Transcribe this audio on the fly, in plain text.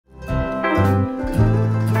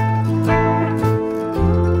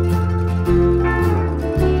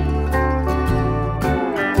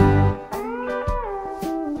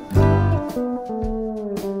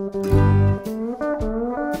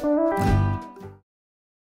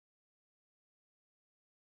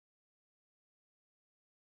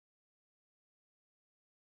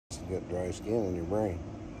got dry skin in your brain.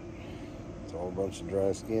 It's all a bunch of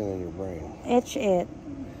dry skin in your brain. Itch it.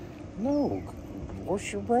 No,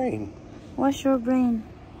 wash your brain. Wash your brain.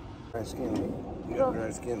 Dry skin. You got dry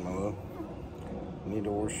skin, my love. You need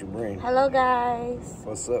to wash your brain. Hello guys.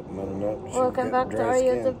 What's up, Mother Nut? Welcome back to our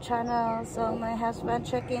YouTube channel. So my husband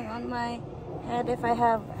checking on my head if I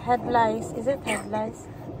have head lice. Is it head lice?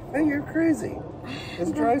 Hey, you're crazy.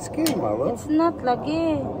 It's dry skin, my love. It's not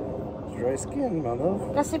lagi. It's dry skin, my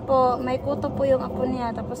love. Kasi po, may kuto po yung apo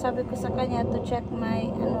niya. Tapos sabi ko sa kanya to check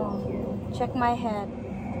my, check my head.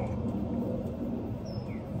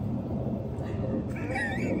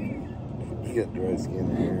 You got dry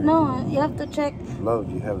skin in your head. No, you have to check.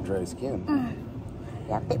 Love, you have dry skin.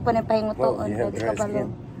 Yati po na pahingutoon. Love, you have dry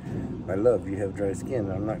skin. My love, you have dry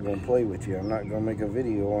skin. I'm not going to play with you. I'm not going to make a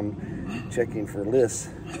video on checking for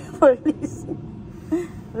lice. For lice.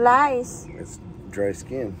 Lice. It's dry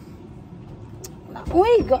skin.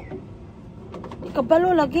 Uy,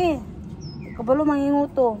 ikabalo lagi. Ikabalo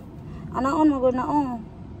manginguto. Anaon magunaon.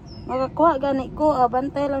 Magakuha gani ko.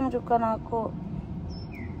 Bantay lang jud ka na ako.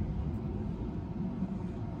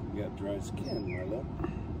 You got dry skin, my love.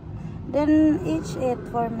 Then itch it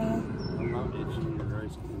for me. I'm not itching your dry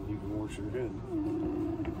skin. You can wash your head.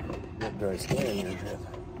 You got dry skin in your head.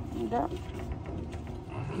 Hindi.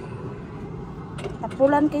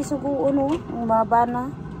 Tapulan kay suguon o. Ang maba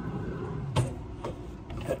na.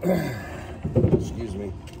 Excuse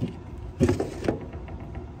me.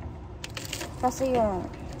 Kasi yan.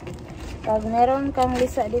 Pag meron kang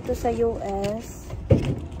lisa dito sa US,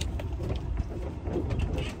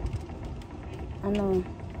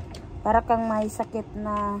 para kang may sakit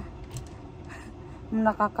na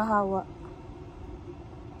nakakahawa.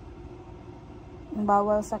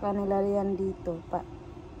 Bawal sa kanila yan dito.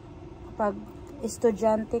 Pag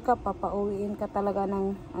estudyante ka, papauwiin ka talaga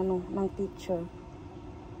ng ng teacher.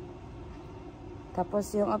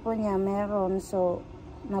 Tapos yung apo niya meron, so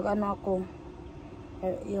ako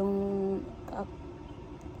yung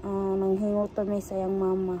nanghinguto may sayang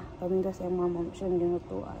mama. Kami ka sayang mama siyang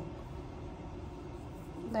ginutuan.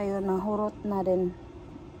 Dayon nahurot na din.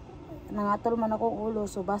 Nangatol man akong ulo,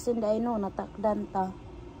 so basin dahil natakdan ta.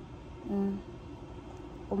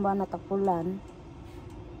 Kung ba natapulan.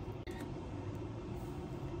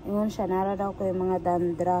 Ingon siya, nara daw ko yung mga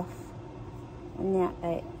dandruff. Kanya,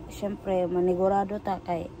 kay, syempre, manigurado ta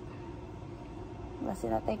kay. Kasi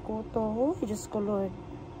na tayo kuto. Oh, Diyos ko Lord.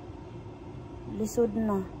 Lisod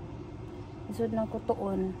na. Lisod na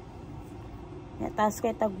kutoon. Taas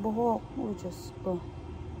kay tagbuhok. Oh, Diyos ko.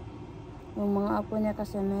 Yung mga apo niya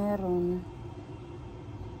kasi meron.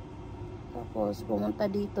 Tapos, pumunta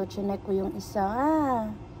dito, chinek ko yung isa.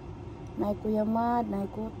 May kuyamad,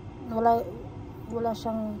 wala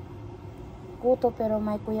siyang kuto, pero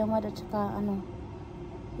may kuyamad at saka,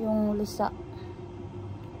 yung lisa.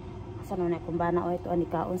 Saan na kumbana o ito,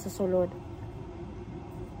 anikaon sa sulod.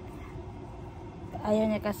 Ayaw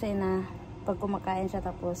niya kasi na, pag kumakain siya,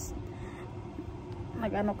 tapos,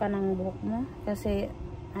 mag-ano ka ng buhok mo, kasi,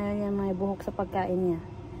 ayaw niya may buhok sa pagkain niya.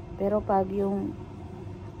 Pero pag yung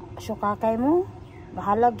syukakay mo,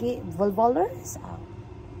 bahalagi, volvolers,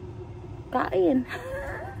 kain.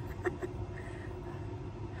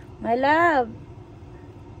 My love.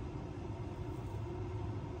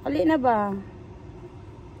 Hali na ba?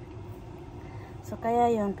 So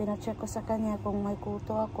kaya yun, pinacheck ko sa kanya kung may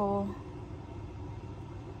kuto ako.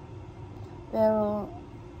 Pero,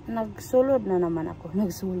 nagsulod na naman ako.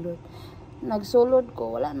 Nagsulod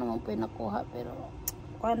ko, wala namang pinakuha, pero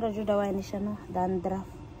kuan ra jud daw ni siya no, dandruff.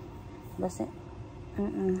 Basta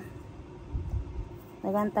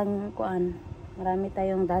nagantang kuan, marami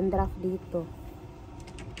tayong dandruff dito.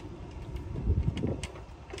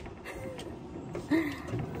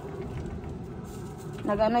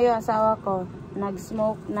 Nagano yung asawa ko,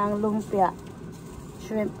 nag-smoke ng lumpia,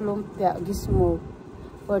 shrimp lumpia, gismoke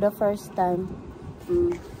for the first time.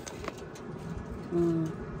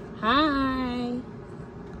 Hi!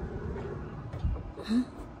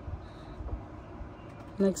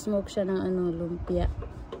 Nag-smoke siya ng lumpia.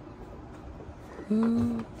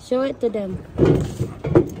 Show it to them.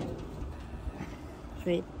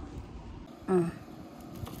 Wait.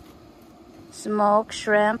 Smoke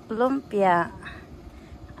shrimp lumpia.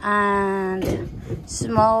 And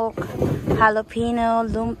smoke jalapeno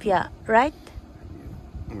lumpia. Right?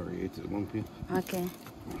 I already ate the lumpia. Okay.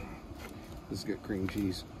 This has got cream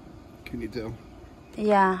cheese. Can you tell?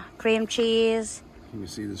 Yeah, cream cheese. Can you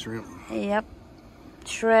see the shrimp? Yep.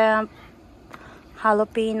 Shrimp,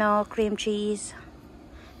 jalapeno, cream cheese.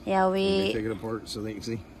 Yeah, we take it apart so they can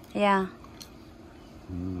see. Yeah.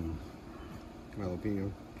 Jalapeno.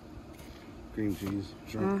 Cream cheese,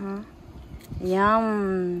 shrimp.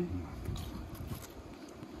 Yum.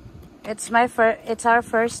 It's our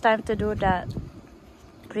first time to do that.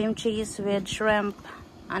 Cream cheese with shrimp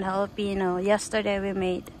and jalapeno. Yesterday we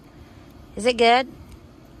made. Is it good?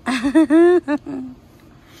 Yeah,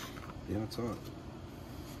 it's hot.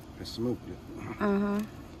 I smoked it.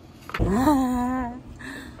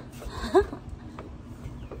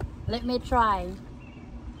 Let me try.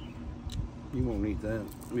 You won't eat that.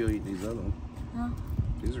 We'll eat these other ones. Huh?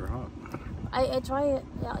 These are hot. I tried it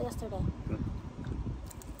yesterday.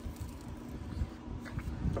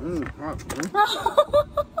 Hot.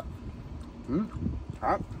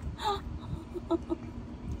 Hot.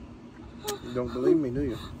 You don't believe me, do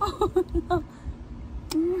you?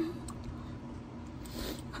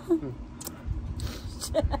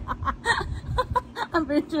 I'm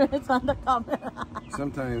pretty sure it's on the camera.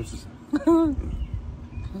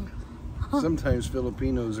 Sometimes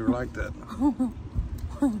Filipinos are like that.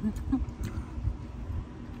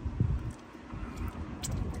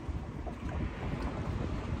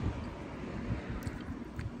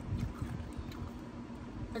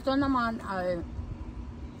 Ito naman ay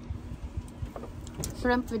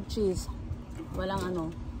shrimp with cheese. Walang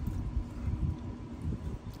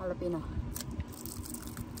jalapeno.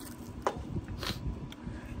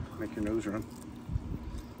 Make your nose run.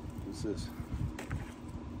 What's this?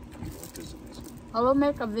 What is it? I will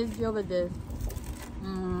make a video with this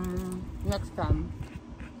next time.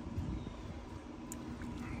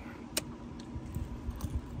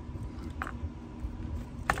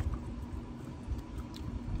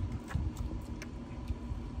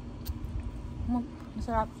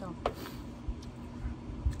 Masarap siya.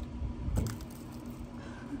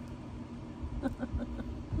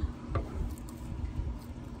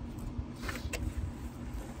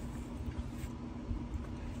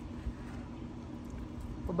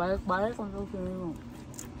 Pabalik-balik kung sino mo.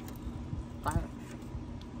 Kaya.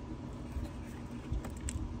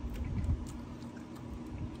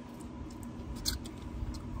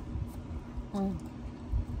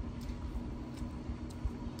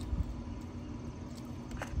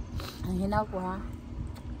 Ang hinaw ko ha.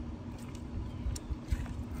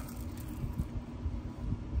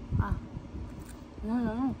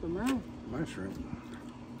 No, come on. My shrimp.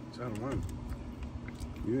 It's out of mine.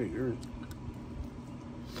 You ate yours.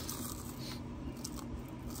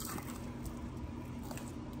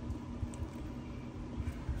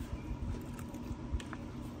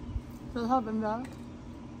 What happened there?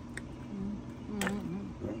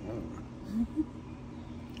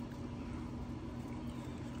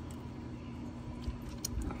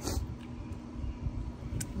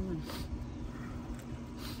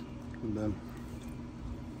 I'm done.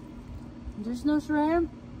 There's no shrimp?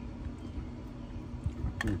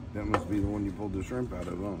 That must be the one you pulled the shrimp out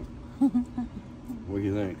of, huh? What do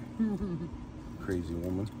you think? Crazy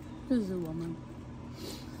woman. Crazy woman.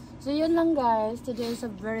 So yun lang guys. Today is a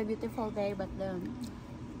very beautiful day, but then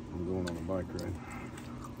I'm going on a bike ride.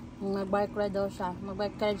 Mag-bike ride daw siya.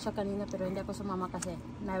 Mag-bike ride siya kanina pero hindi ako sumama kasi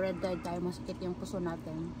na-red ride tayo. Masakit yung puso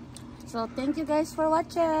natin. So thank you guys for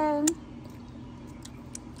watching.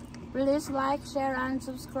 Please like, share, and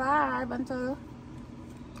subscribe until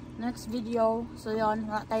next video. So yun,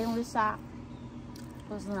 wala tayong lisa.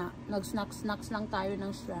 Tapos na, nag-snacks lang tayo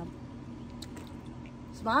ng shrimp.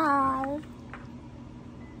 Bye!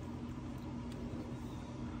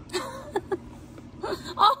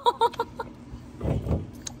 Oh!